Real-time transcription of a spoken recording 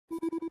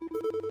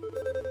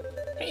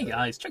Hey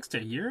guys,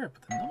 TRICKSTA here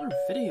with another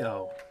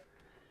video.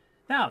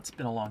 Now, it's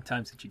been a long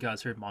time since you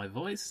guys heard my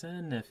voice,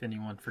 and if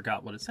anyone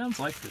forgot what it sounds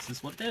like, this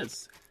is what it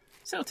is.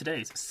 So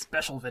today's a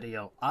special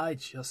video. I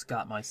just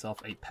got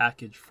myself a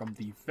package from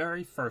the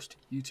very first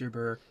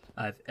YouTuber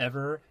I've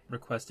ever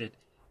requested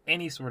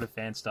any sort of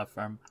fan stuff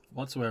from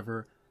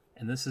whatsoever,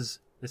 and this is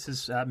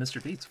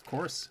Mr.Beast, of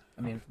course.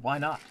 I mean, why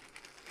not?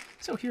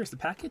 So here's the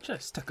package. I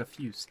stuck a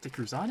few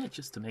stickers on it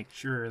just to make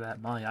sure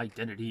that my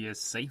identity is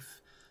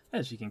safe.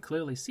 As you can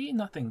clearly see,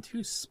 nothing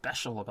too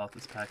special about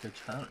this package.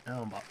 I don't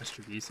know about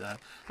Mr.Beast. I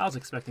was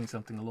expecting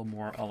something a little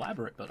more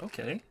elaborate, but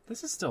okay.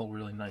 This is still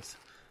really nice.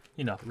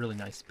 You know, really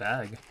nice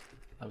bag,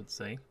 I would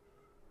say.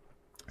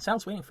 So I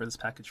was waiting for this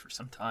package for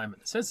some time.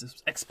 It says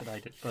it's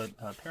expedited, but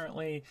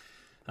apparently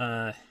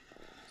it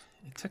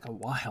took a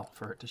while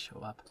for it to show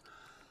up.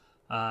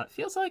 It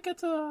feels like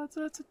it's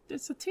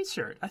a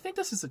t-shirt. I think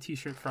this is a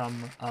t-shirt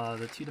from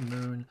the To The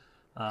Moon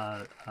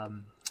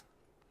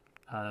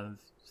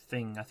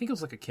thing. I think it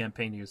was like a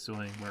campaign he was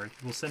doing where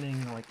he was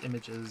sending like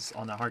images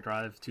on a hard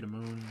drive to the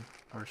moon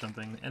or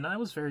something, and I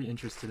was very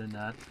interested in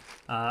that.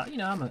 You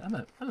know, I'm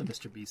a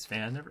Mr.Beast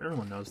fan.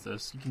 Everyone knows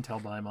this. You can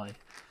tell by my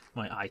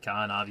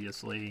icon,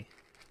 obviously,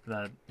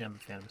 that I'm a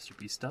fan of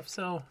Mr.Beast stuff.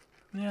 So,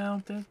 you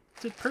know, the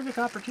perfect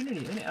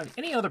opportunity.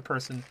 Any other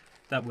person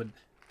that would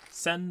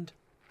send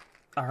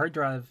a hard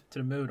drive to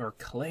the moon or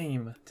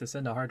claim to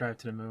send a hard drive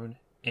to the moon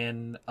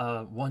and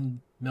 $1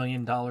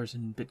 million in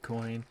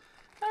Bitcoin.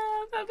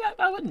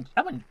 I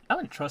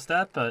wouldn't trust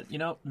that, but you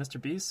know,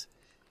 Mr.Beast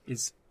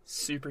is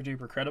super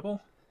duper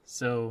credible,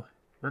 so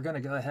we're gonna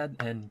go ahead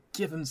and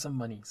give him some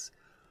monies.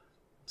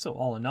 So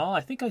all in all,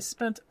 I think I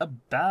spent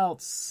about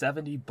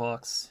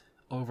 $70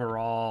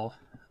 overall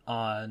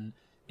on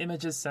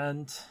images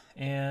sent,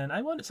 and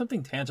I wanted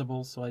something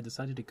tangible, so I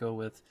decided to go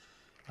with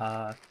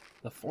the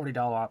 $40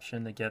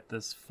 option to get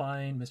this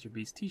fine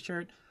Mr.Beast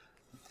t-shirt.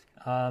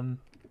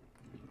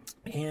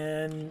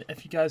 And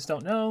if you guys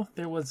don't know,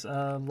 there was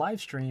a live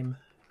stream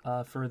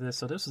for this.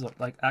 So this is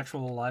like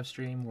actual live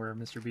stream where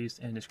Mr.Beast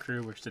and his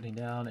crew were sitting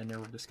down and they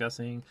were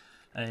discussing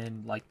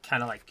and like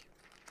kind of like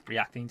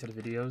reacting to the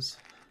videos.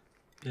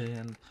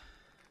 And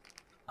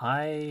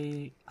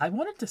I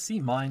wanted to see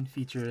mine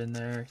featured in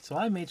there, so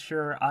I made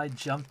sure I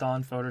jumped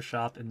on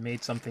Photoshop and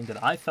made something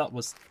that I felt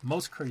was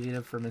most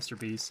creative for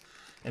Mr.Beast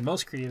and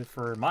most creative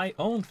for my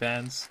own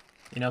fans.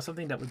 You know,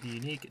 something that would be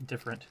unique and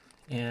different.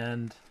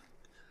 And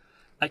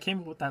I came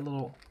up with that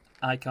little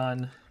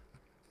icon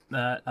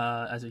that,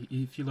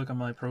 if you look on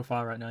my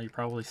profile right now, you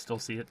probably still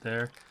see it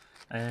there.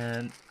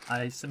 And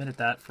I submitted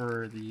that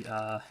for the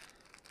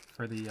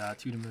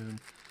To The Moon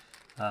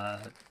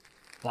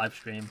live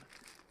stream,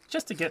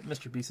 just to get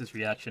Mr.Beast's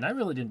reaction. I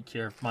really didn't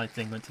care if my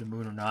thing went to the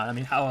moon or not. I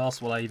mean, how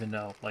else would I even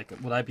know? Like,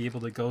 would I be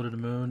able to go to the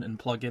moon and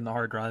plug in the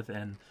hard drive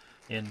and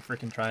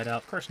freaking try it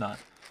out? Of course not.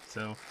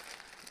 So,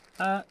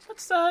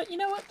 let's, you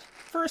know what?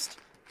 First,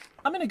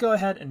 I'm gonna go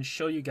ahead and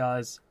show you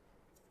guys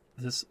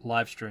this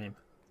live stream.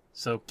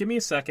 So give me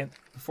a second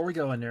before we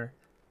go in there.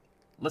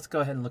 Let's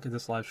go ahead and look at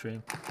this live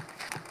stream.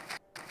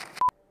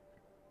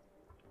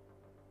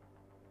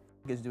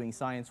 Is doing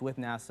science with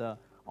NASA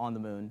on the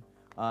moon.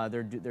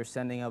 They're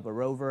sending up a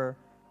rover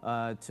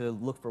to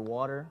look for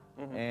water,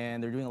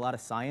 and they're doing a lot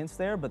of science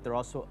there, but they're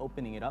also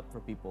opening it up for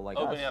people like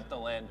us. Opening up the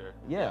lander.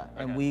 Yeah,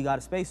 okay. And we got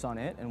a space on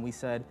it, and we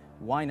said,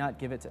 why not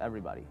give it to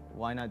everybody?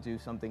 Why not do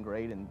something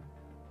great and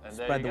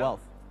spread the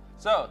wealth?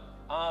 So,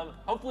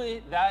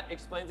 hopefully that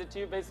explains it to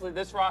you. Basically,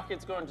 this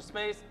rocket's going to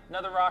space.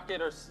 Another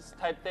rocket or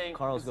type thing.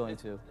 Carl's going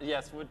to.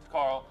 Yes, with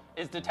Carl.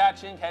 Is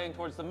detaching, heading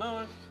towards the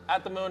moon.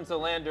 At the moon is the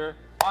lander.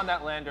 On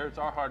that lander, it's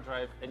our hard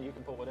drive, and you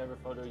can put whatever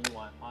photo you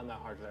want on that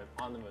hard drive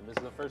on the moon. This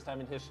is the first time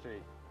in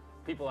history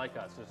people like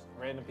us, just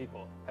random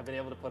people, have been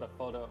able to put a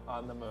photo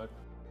on the moon.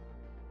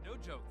 No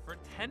joke, for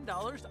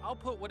 $10, I'll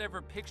put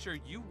whatever picture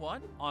you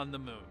want on the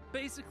moon.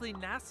 Basically,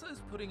 NASA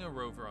is putting a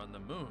rover on the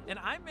moon, and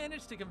I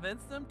managed to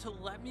convince them to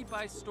let me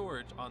buy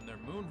storage on their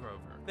moon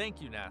rover.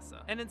 Thank you,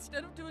 NASA. And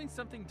instead of doing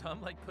something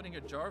dumb like putting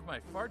a jar of my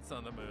farts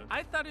on the moon,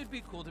 I thought it'd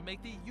be cool to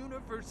make the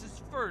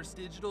universe's first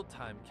digital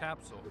time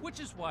capsule,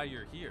 which is why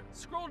you're here.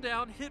 Scroll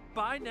down, hit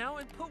buy now,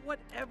 and put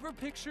whatever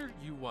picture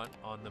you want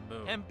on the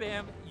moon. And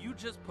bam, you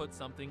just put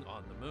something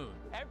on the moon.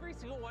 Every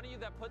single one of you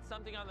that puts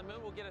something on the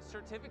moon will get a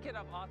certificate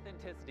of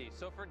authenticity.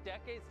 So for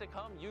decades to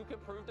come, you can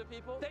prove to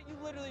people that you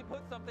literally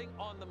put something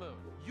on the moon.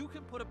 You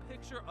can put a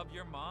picture of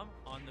your mom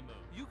on the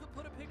moon. You can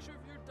put a picture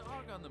of your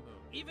dog on the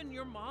moon. Even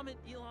your mom and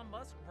Elon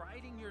Musk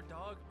riding your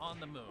dog on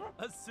the moon.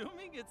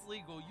 Assuming it's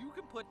legal, you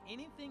can put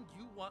anything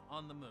you want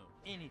on the moon.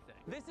 Anything.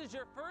 This is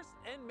your first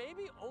and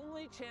maybe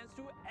only chance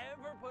to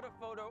ever put a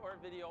photo or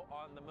video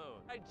on the moon.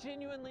 I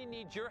genuinely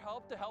need your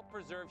help to help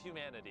preserve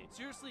humanity.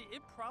 Seriously,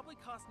 it probably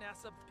cost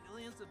NASA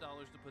billions of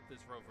dollars to put this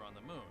rover on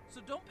the moon.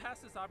 So don't pass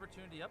this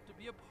opportunity up to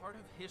be a part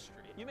of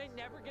history. You may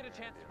never get a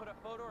chance to put a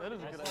photo or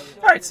video.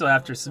 Alright, so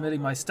after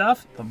submitting my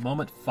stuff, the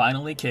moment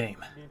finally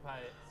came.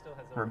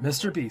 Where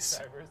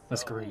Mr.Beast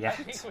was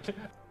react.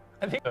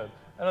 I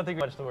don't think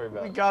much to worry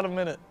about. We got a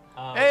minute.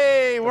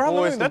 Hey, we're on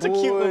the boys, moon. That's the a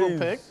cute little boys.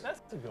 pic.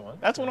 That's a good one.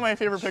 That's one of my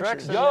favorite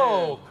pictures.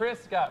 Yo,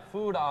 Chris got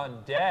food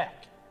on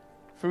deck.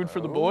 Food for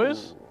the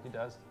boys? He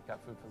does.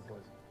 Got food for the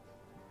boys.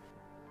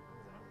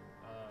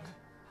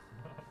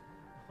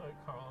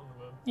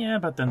 Yeah,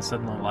 but then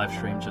suddenly live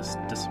stream just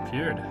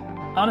disappeared.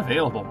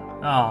 Unavailable.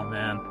 Oh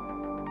man.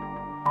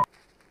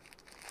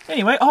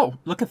 Anyway, oh,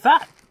 look at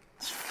that.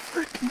 It's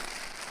freaking...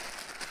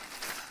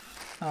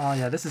 Oh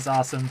yeah, this is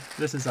awesome.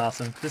 This is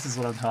awesome. This is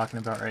what I'm talking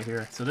about right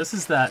here. So this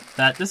is that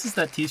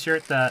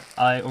t-shirt that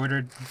I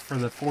ordered for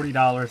the $40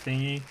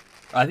 thingy.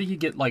 I think you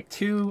get like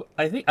two,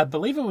 I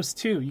believe it was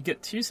two. You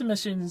get 2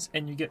 submissions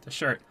and you get the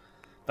shirt.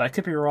 But I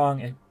could be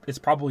wrong. It's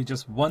probably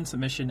just 1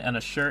 submission and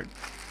a shirt.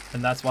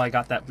 And that's why I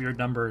got that weird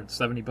number,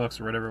 $70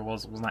 or whatever it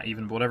was. It was not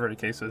even, but whatever the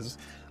case is.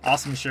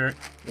 Awesome shirt.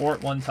 Wore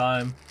it one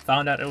time.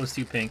 Found out it was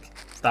too pink.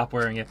 Stopped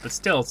wearing it. But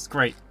still, it's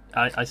great.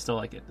 I still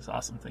like it. It's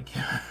awesome. Thank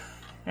you.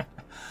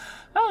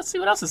 Oh, let's see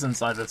what else is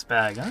inside this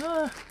bag.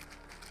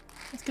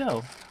 Let's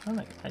go.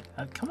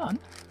 Come on.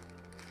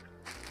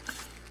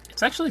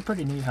 It's actually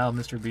pretty neat how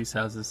Mr.Beast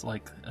has this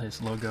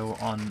his logo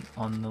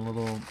on the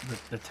little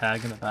the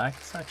tag in the back.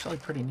 It's actually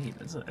pretty neat.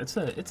 It's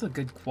a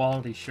good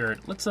quality shirt.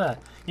 Let's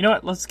you know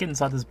what? Let's get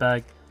inside this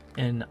bag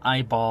and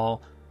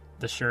eyeball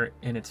the shirt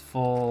in its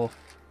full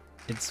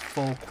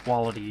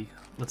quality.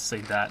 Let's say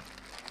that.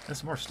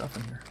 There's more stuff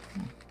in here.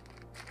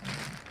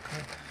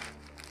 Okay.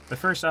 But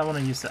first, I'm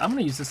gonna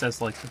use this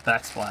as like the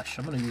backsplash.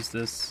 I'm gonna use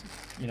this,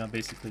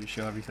 basically to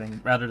show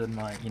everything rather than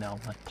my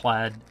my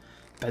plaid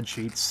bed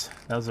sheets.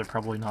 Those are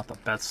probably not the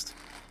best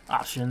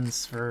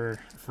options for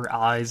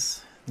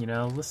eyes.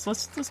 Let's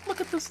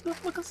look at this.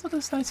 Look at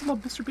this nice little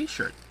Mr.Beast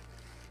shirt.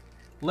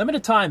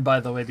 Limited time, by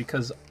the way,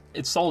 because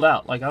it's sold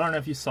out. Like, I don't know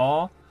if you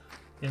saw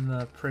in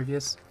the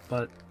previous,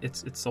 but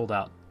it's sold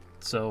out.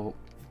 So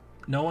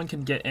no one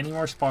can get any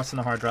more spots in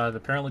the hard drive.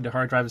 Apparently the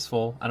hard drive is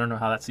full. I don't know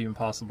how that's even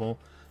possible.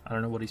 I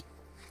don't know what he's,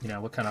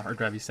 what kind of hard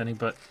drive he's sending.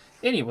 But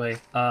anyway,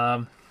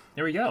 there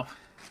we go.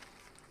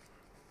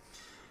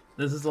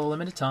 This is a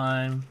limited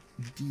time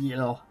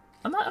deal.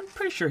 I'm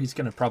pretty sure he's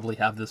gonna probably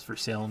have this for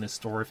sale in his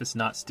store if it's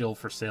not still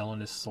for sale in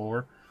his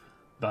store.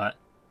 But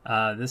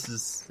this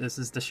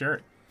is the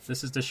shirt.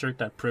 This is the shirt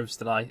that proves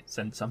that I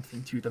sent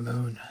something to the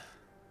moon,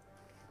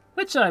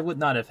 which I would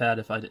not have had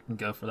if I didn't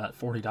go for that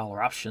 $40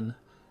 option,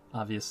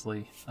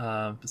 obviously.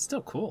 But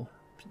still cool,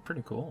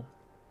 pretty cool.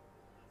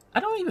 I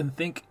don't even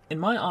think, in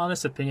my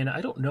honest opinion, I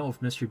don't know if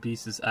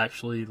Mr.Beast is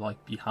actually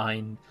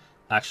behind,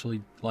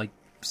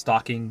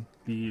 stocking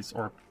these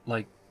or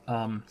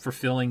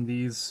fulfilling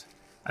these.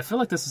 I feel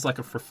like this is like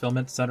a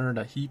fulfillment center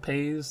that he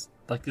pays,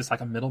 just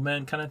like a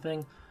middleman kind of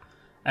thing.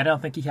 I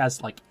don't think he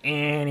has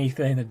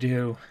anything to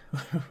do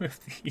with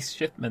these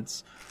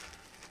shipments.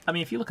 I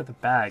mean, if you look at the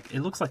bag,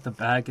 it looks like the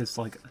bag is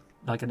like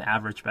an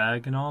average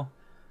bag and all.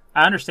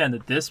 I understand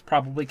that this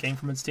probably came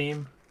from its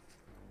team,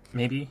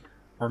 maybe,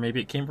 or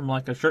maybe it came from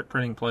a shirt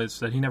printing place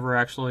that he never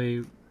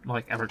actually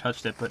ever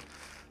touched it. But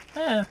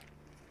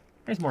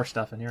there's more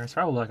stuff in here. It's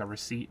probably a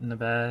receipt in the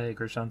bag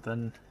or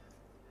something.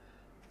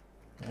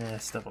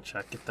 Let's double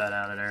check. Get that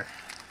out of there.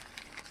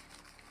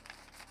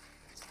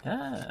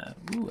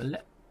 Ooh,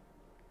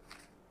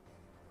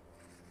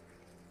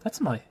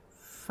 that's my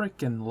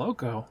freaking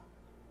logo.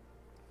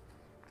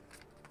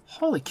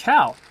 Holy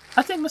cow.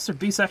 I think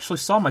Mr.Beast actually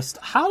saw my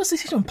how is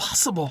this even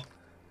possible?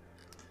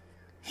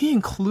 He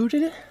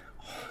included it?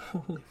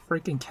 Holy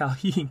freaking cow,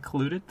 he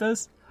included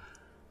this?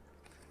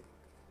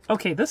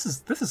 Okay, this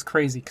is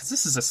crazy because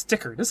this is a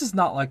sticker. This is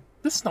not like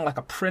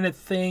a printed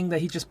thing that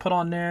he just put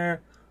on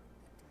there.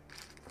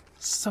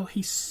 So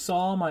he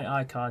saw my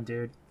icon,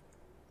 dude.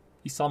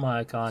 He saw my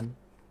icon.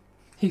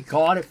 He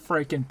got it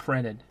freaking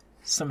printed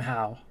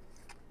somehow.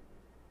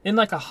 In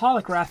a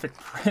holographic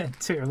print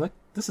too. Look,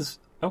 this is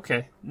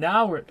okay.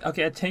 Now we're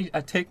okay. I take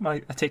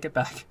it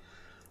back.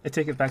 I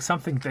take it back.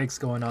 Something big's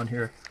going on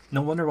here.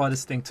 No wonder why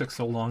this thing took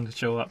so long to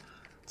show up.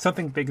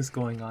 Something big is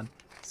going on.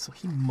 So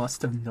he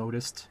must have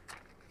noticed.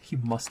 He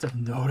must have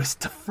noticed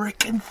the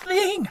freaking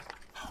thing.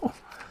 Oh.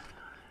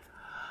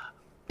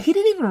 He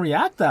didn't even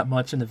react that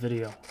much in the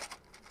video.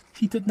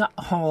 He did not.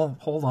 Oh,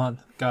 hold on,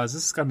 guys.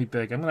 This is gonna be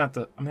big. I'm gonna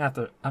have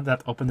to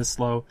open this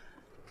slow.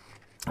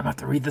 I'm gonna have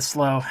to read this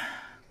slow.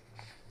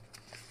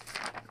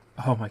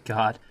 Oh my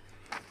god.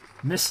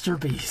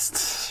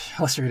 Mr.Beast.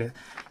 Let's read it.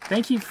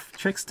 Thank you,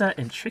 TRICKSTA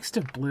and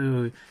TRICKSTA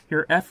Blue.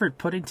 Your effort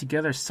putting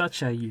together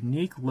such a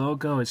unique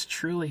logo has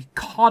truly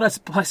caught us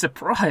by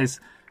surprise.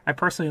 I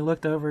personally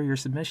looked over your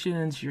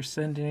submissions you're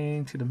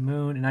sending to the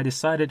moon, and I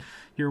decided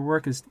your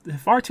work is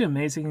far too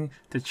amazing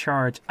to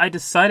charge. I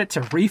decided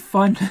to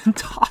refund and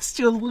toss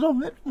you a little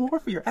bit more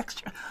for your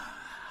extra.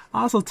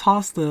 I also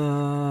tossed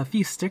a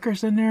few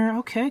stickers in there.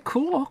 Okay,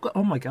 cool.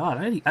 Oh my god,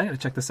 I gotta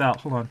check this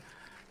out. Hold on.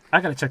 I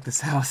gotta check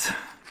this out.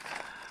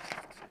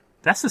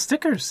 That's the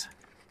stickers.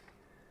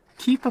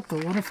 Keep up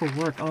the wonderful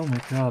work. Oh my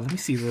god, let me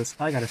see this.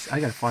 I gotta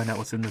find out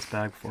what's in this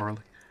bag before.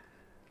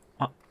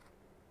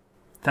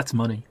 That's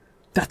money.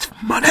 That's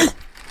money!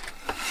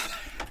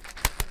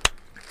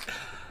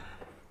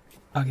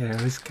 Okay,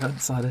 let's go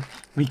inside it.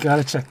 We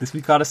gotta check this.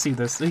 We gotta see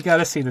this. We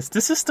gotta see this.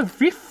 This is the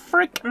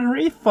freaking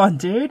refund,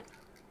 dude.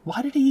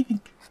 Why did he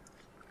even?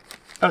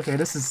 Okay,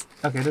 this is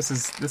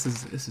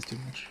too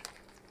much.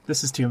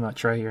 This is too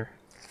much right here.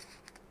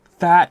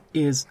 That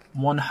is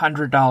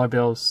 $100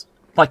 bills,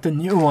 like the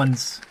new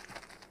ones.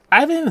 I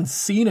haven't even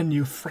seen a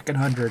new freaking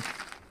 100.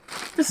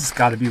 This has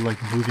got to be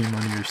like movie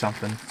money or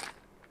something.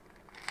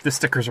 The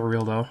stickers are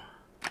real though.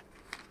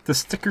 The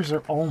stickers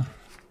are all.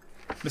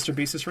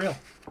 Mr.Beast is real.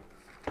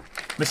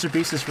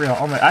 Mr.Beast is real.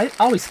 Oh my! I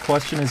always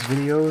question his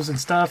videos and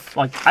stuff.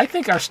 Like, I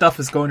think our stuff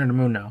is going to the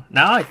moon now.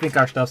 Now I think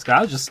our stuff's.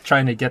 I was just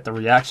trying to get the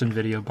reaction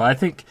video, but I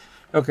think,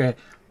 okay,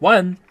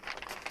 one,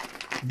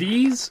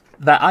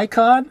 that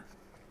icon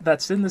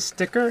that's in the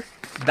sticker,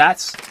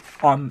 that's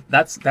going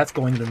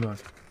to the moon.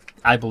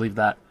 I believe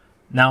that.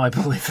 Now I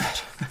believe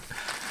that.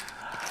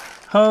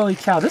 Holy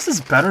cow! This is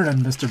better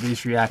than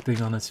Mr.Beast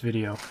reacting on this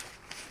video.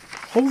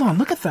 Hold on,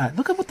 look at that.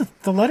 Look at what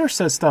the letter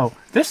says, though.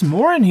 There's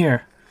more in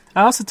here.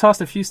 I also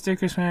tossed a few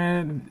stickers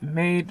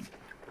made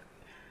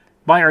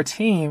by our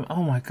team.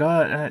 Oh my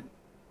god.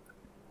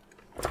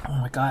 Oh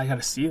my god, I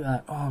gotta see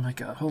that. Oh my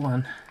god, hold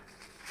on.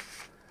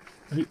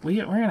 We're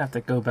gonna have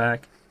to go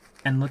back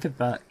and look at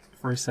that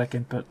for a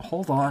second, but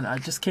hold on. I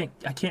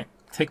can't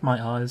take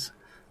my eyes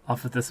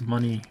off of this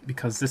money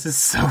because this is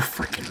so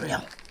freaking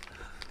real.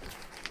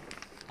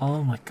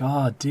 Oh my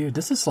god, dude.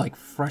 This is like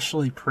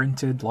freshly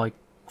printed,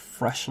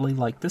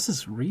 this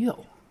is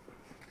real.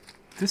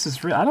 This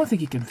is real. I don't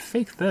think you can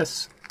fake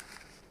this.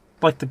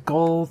 Like the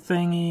gold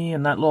thingy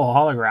and that little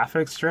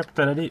holographic strip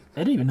that I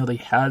didn't even know they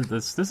had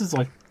this. This is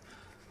the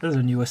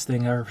newest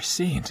thing I've ever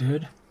seen,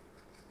 dude.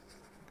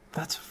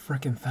 That's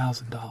freaking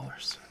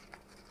 $1,000.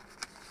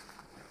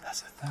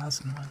 That's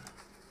 $1,001.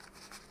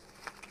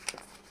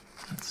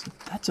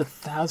 That's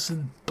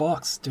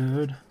 $1,000,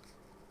 dude.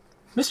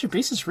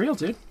 Mr.Beast is real,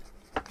 dude.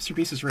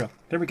 Mr.Beast is real.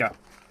 There we go.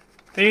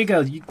 There you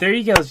go. There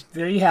you go.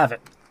 There you have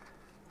it.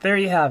 There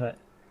you have it.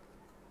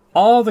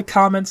 All the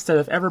comments that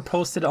I've ever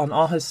posted on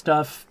all his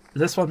stuff,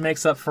 this one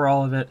makes up for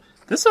all of it.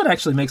 This one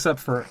actually makes up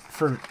for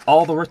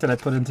all the work that I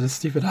put into this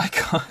stupid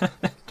icon.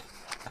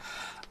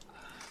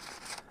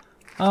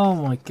 Oh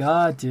my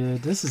god,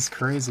 dude. This is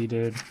crazy,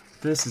 dude.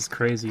 This is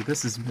crazy.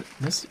 This is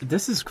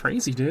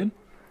crazy, dude.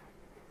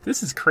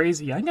 This is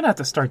crazy. I'm gonna have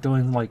to start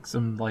doing like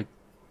some like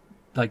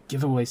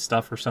giveaway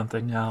stuff or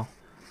something now.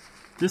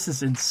 This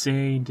is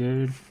insane,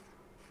 dude.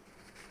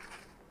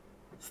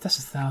 That's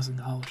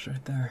 $1,000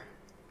 right there.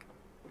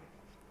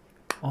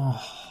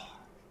 Oh.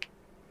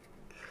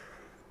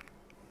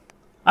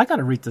 I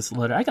gotta read this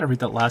letter. I gotta read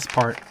that last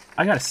part.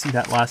 I gotta see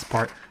that last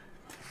part.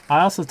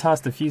 I also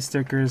tossed a few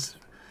stickers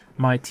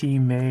my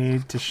team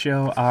made to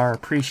show our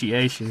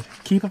appreciation.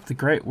 Keep up the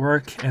great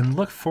work and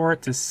look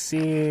forward to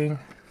seeing...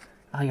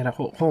 I gotta...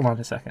 Hold on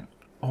a second.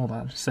 Hold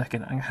on a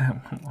second.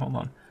 Hold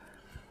on.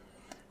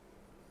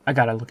 I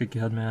gotta look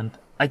again, man.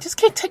 I just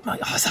can't take my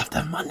eyes off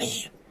the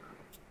money.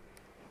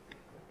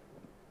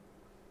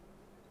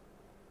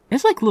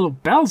 It's like little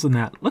bells in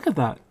that. Look at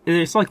that.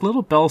 It's like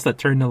little bells that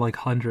turn to like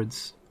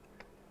hundreds.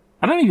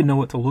 I don't even know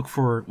what to look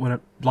for when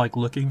I'm like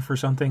looking for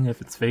something, if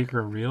it's fake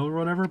or real or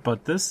whatever,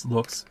 but this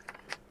looks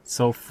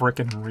so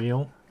frickin'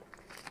 real.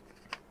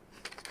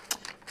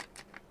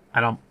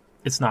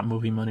 It's not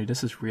movie money.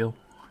 This is real.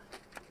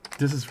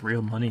 This is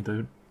real money,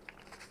 dude.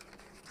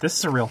 This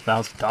is a real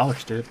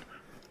 $1,000, dude.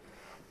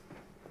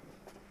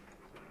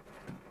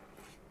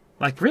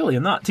 Like, really,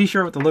 I'm not too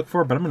sure what to look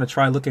for, but I'm going to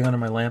try looking under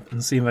my lamp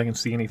and see if I can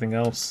see anything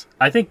else.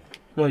 I think,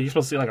 well, you're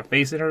supposed to see, like, a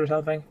face in it or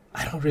something.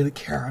 I don't really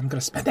care. I'm going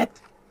to spend it.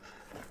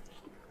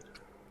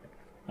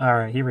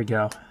 Alright, here we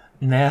go.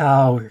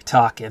 Now we're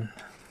talking.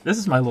 This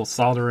is my little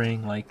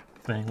soldering, like,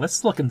 thing.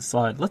 Let's look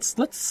inside. Let's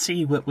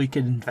see what we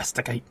can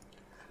investigate.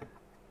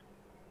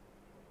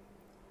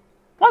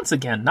 Once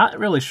again, not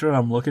really sure what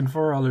I'm looking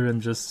for, other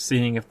than just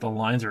seeing if the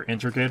lines are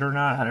intricate or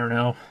not. I don't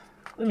know.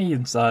 Let me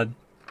inside.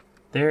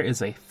 There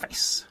is a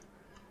face.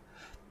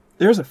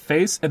 There's a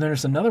face, and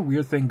there's another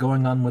weird thing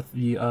going on with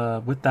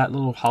the with that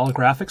little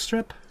holographic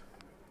strip.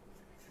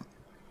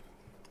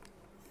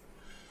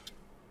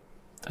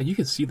 You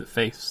can see the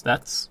face.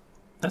 That's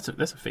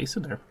a face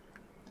in there.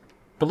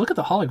 But look at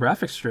the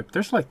holographic strip.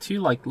 There's like two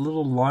like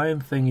little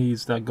line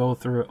thingies that go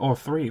through it, or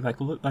three like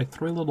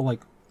three little like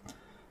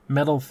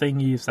metal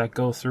thingies that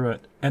go through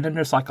it, and then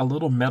there's like a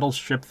little metal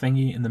strip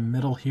thingy in the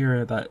middle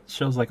here that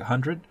shows like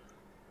 100,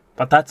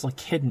 but that's like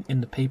hidden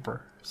in the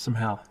paper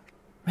somehow.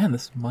 Man,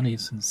 this money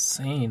is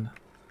insane.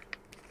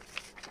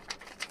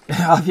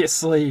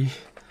 Obviously,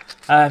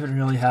 I haven't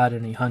really had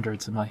any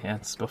hundreds in my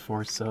hands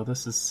before, so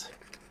this is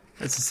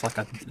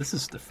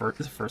the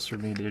first for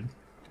me, dude.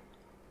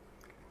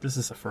 This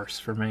is a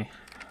first for me.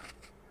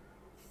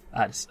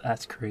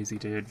 That's crazy,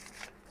 dude.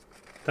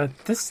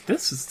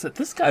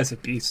 This guy's a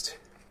beast.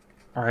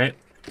 All right.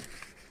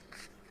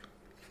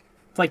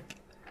 Like,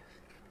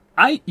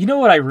 you know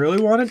what I really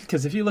wanted?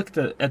 Because if you look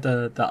at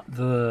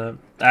the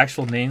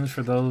actual names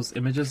for those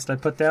images that I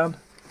put down,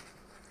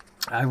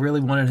 I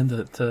really wanted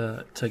him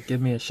to give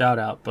me a shout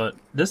out. But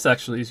this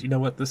actually is, you know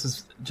what? This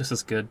is just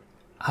as good.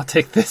 I'll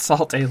take this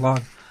all day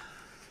long.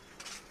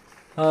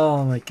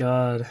 Oh my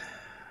god.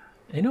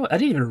 You know, I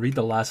didn't even read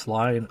the last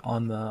line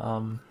on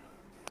the,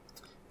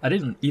 I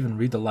didn't even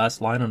read the last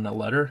line on the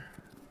letter.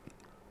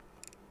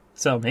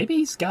 So maybe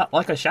he's got,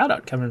 like, a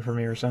shout-out coming from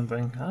me or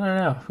something. I don't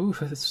know. Ooh,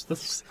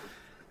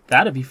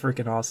 that'd be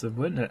freaking awesome,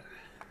 wouldn't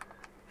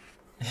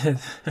it?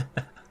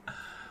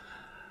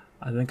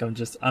 I think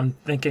I'm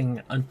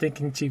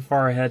thinking too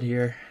far ahead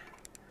here.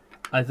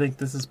 I think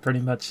this is pretty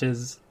much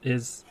his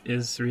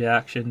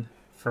reaction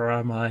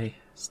for my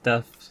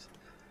stuff.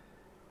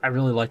 I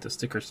really like the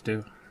stickers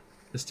too.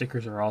 The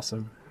stickers are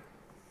awesome.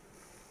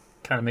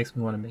 Kind of makes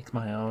me want to make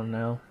my own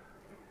now.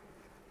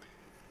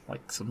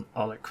 Like some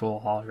other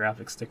cool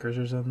holographic stickers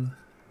or something.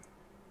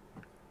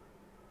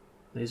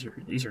 These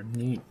are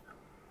neat.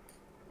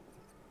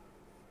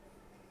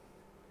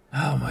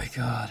 Oh my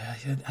god!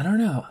 I don't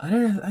know. I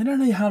don't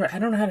know how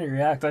to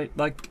react. I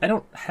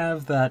don't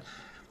have that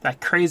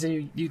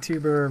crazy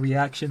YouTuber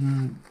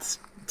reaction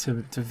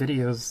to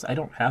videos. I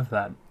don't have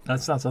that.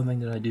 That's not something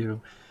that I do.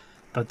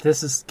 But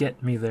this is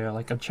getting me there.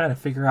 Like I'm trying to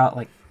figure out.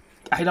 Like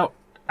I don't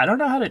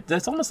know how to.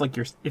 It's almost like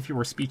if you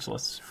were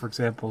speechless. For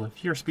example,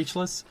 if you're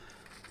speechless,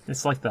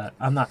 it's like that.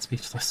 I'm not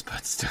speechless,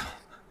 but still.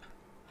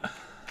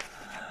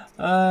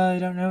 I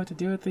don't know what to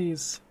do with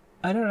these.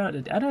 I don't know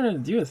what to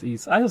do with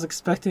these. I was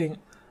expecting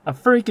a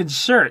freaking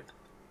shirt.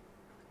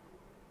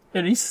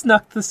 And he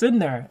snuck this in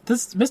there.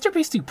 Does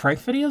Mr.Beast do prank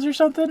videos or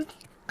something?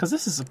 Because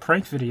this is a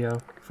prank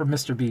video for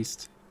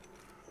Mr.Beast.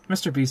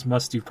 Mr.Beast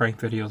must do prank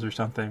videos or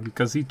something.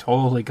 Because he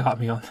totally got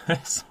me on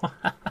this one.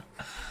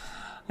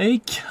 He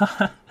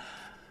got...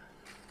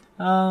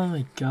 Oh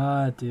my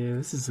god, dude.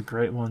 This is a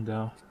great one,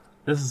 though.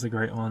 This is a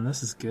great one.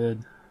 This is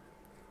good.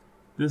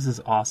 This is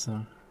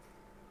awesome.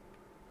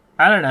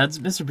 I don't know.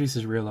 Mr.Beast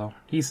is real, though.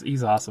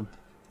 He's awesome.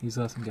 He's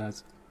awesome,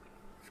 guys.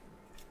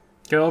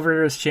 Go over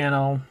to his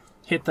channel,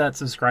 hit that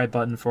subscribe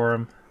button for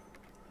him,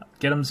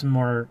 get him some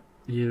more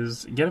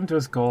views, get him to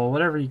his goal,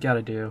 whatever you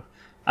gotta do.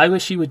 I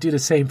wish he would do the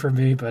same for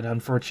me, but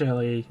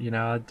unfortunately, you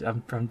know,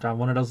 I'm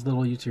one of those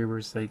little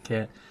YouTubers they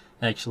can't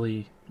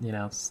actually, you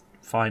know,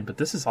 find. But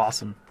this is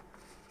awesome.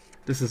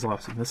 This is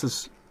awesome. This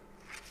is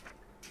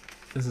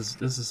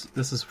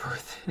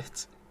worth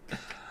it.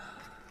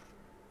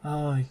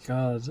 Oh my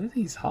god, look at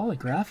these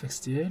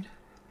holographics, dude.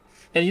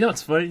 And you know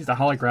what's funny? The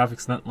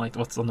holographics not like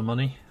what's on the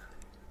money.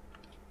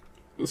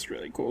 This is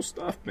really cool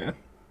stuff, man.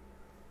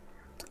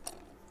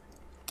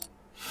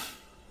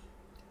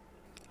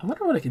 I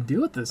wonder what I can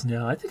do with this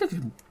now. I think I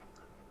can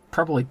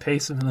probably pay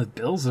some of the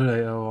bills that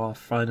I owe off,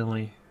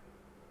 finally.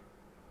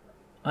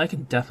 I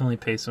can definitely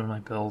pay some of my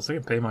bills. I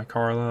can pay my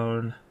car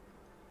loan.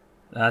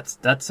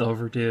 That's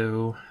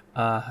overdue.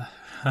 I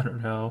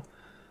don't know.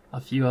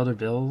 A few other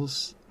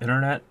bills.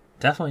 Internet.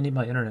 Definitely need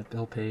my internet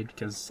bill paid,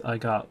 because I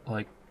gotta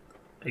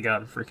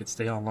freaking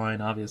stay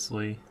online,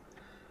 obviously.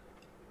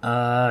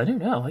 I don't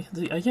know.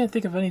 I can't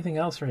think of anything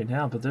else right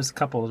now, but there's a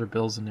couple other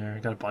bills in there. I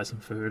gotta buy some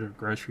food or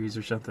groceries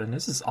or something.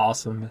 This is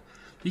awesome.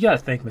 You gotta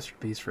thank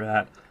Mr.Beast for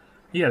that.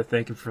 You gotta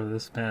thank him for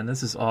this, man.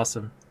 This is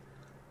awesome.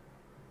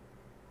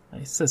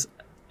 He says,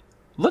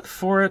 look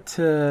forward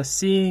to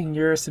seeing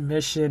your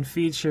submission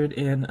featured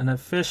in an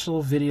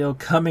official video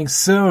coming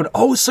soon.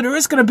 Oh, so there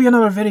is gonna be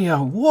another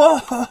video. Whoa!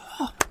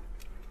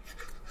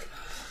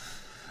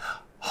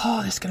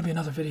 Oh, there's gonna be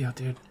another video,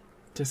 dude.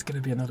 There's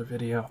gonna be another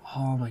video.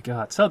 Oh my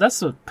god. So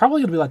that's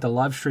probably gonna be like the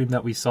live stream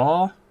that we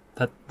saw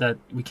that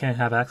we can't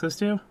have access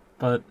to,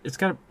 but it's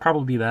gonna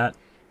probably be that.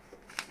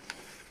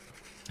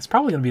 It's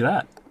probably gonna be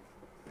that.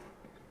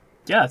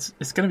 Yeah,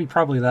 it's gonna be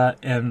probably that,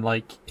 and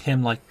like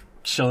him like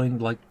showing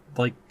like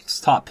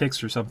top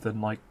picks or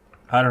something, like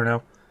I don't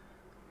know.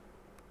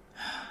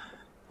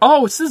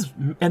 Oh, it's this,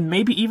 and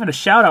maybe even a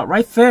shout out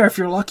right there if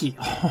you're lucky.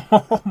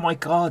 Oh my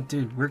god,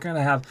 dude, we're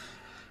gonna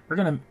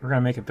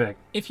make it big.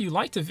 If you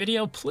liked the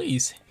video,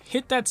 please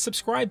hit that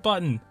subscribe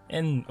button.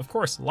 And of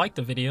course, like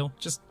the video,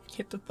 just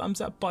hit the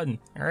thumbs up button.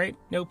 All right,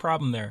 no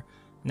problem there.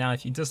 Now,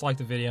 if you dislike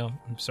the video,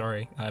 I'm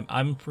sorry.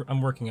 I'm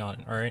working on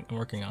it. All right, I'm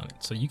working on it.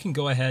 So you can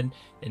go ahead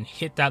and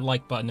hit that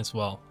like button as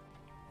well.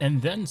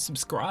 And then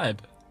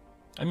subscribe.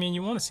 I mean,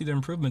 you want to see the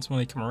improvements when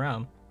they come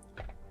around.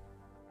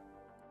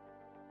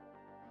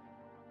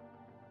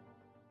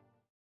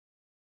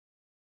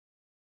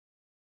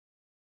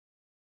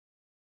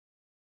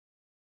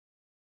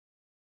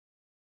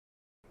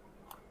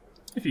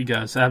 If you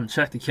guys haven't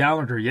checked the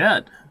calendar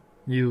yet,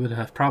 you would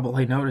have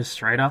probably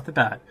noticed right off the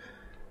bat,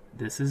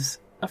 this is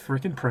a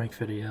freaking prank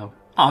video.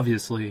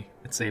 Obviously,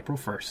 it's April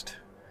 1st.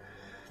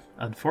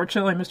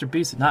 Unfortunately,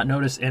 Mr.Beast did not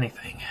notice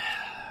anything.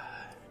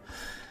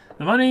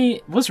 The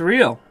money was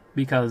real,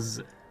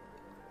 because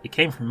it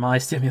came from my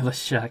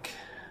stimulus check.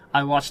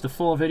 I watched the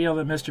full video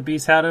that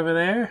Mr.Beast had over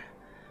there.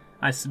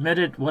 I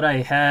submitted what I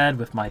had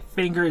with my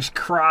fingers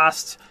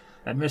crossed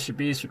that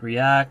Mr.Beast would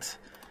react.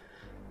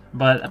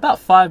 But about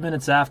 5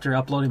 minutes after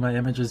uploading my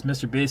images,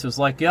 Mr.Beast was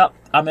like, yep,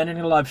 I'm ending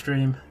the live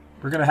stream.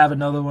 We're going to have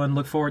another one.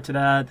 Look forward to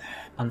that.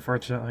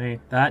 Unfortunately,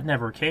 that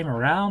never came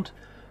around.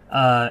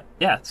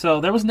 Yeah,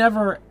 so there was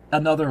never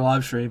another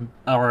live stream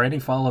or any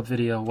follow-up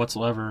video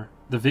whatsoever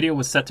the video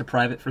was set to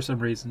private for some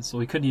reason, so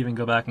we couldn't even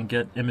go back and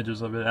get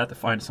images of it. I had to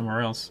find it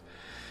somewhere else.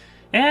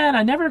 And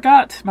I never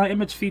got my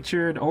image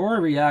featured or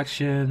a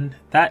reaction.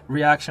 That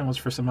reaction was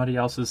for somebody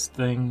else's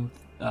thing.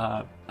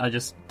 I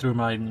just threw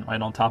mine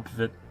right on top of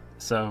it.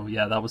 So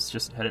yeah, that was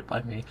just edited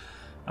by me.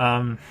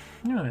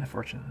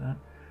 Unfortunate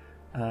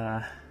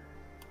that.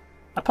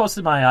 I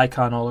posted my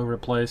icon all over the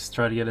place,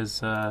 try to get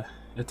his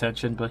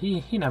attention, but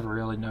he never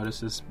really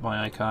notices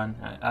my icon.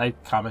 I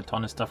comment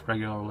on his stuff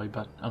regularly,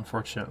 but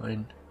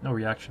unfortunately, no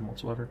reaction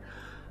whatsoever.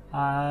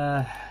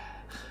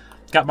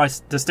 Got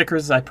the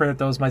stickers. I printed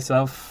those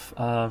myself.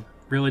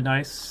 Really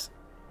nice.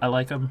 I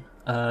like them.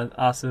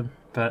 Awesome.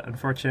 But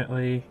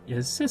unfortunately,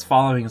 his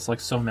following is like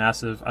so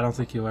massive. I don't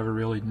think he'll ever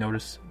really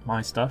notice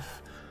my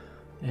stuff.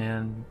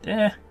 And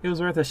it was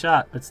worth a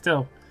shot. But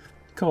still,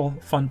 cool,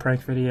 fun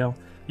prank video.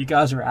 You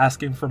guys are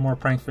asking for more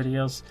prank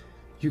videos.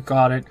 You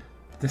got it.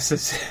 This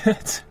is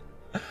it.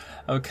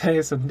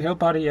 Okay, so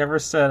nobody ever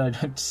said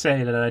I'd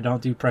say that I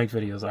don't do prank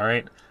videos. All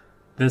right,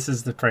 this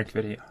is the prank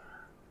video.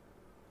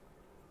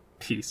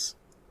 Peace.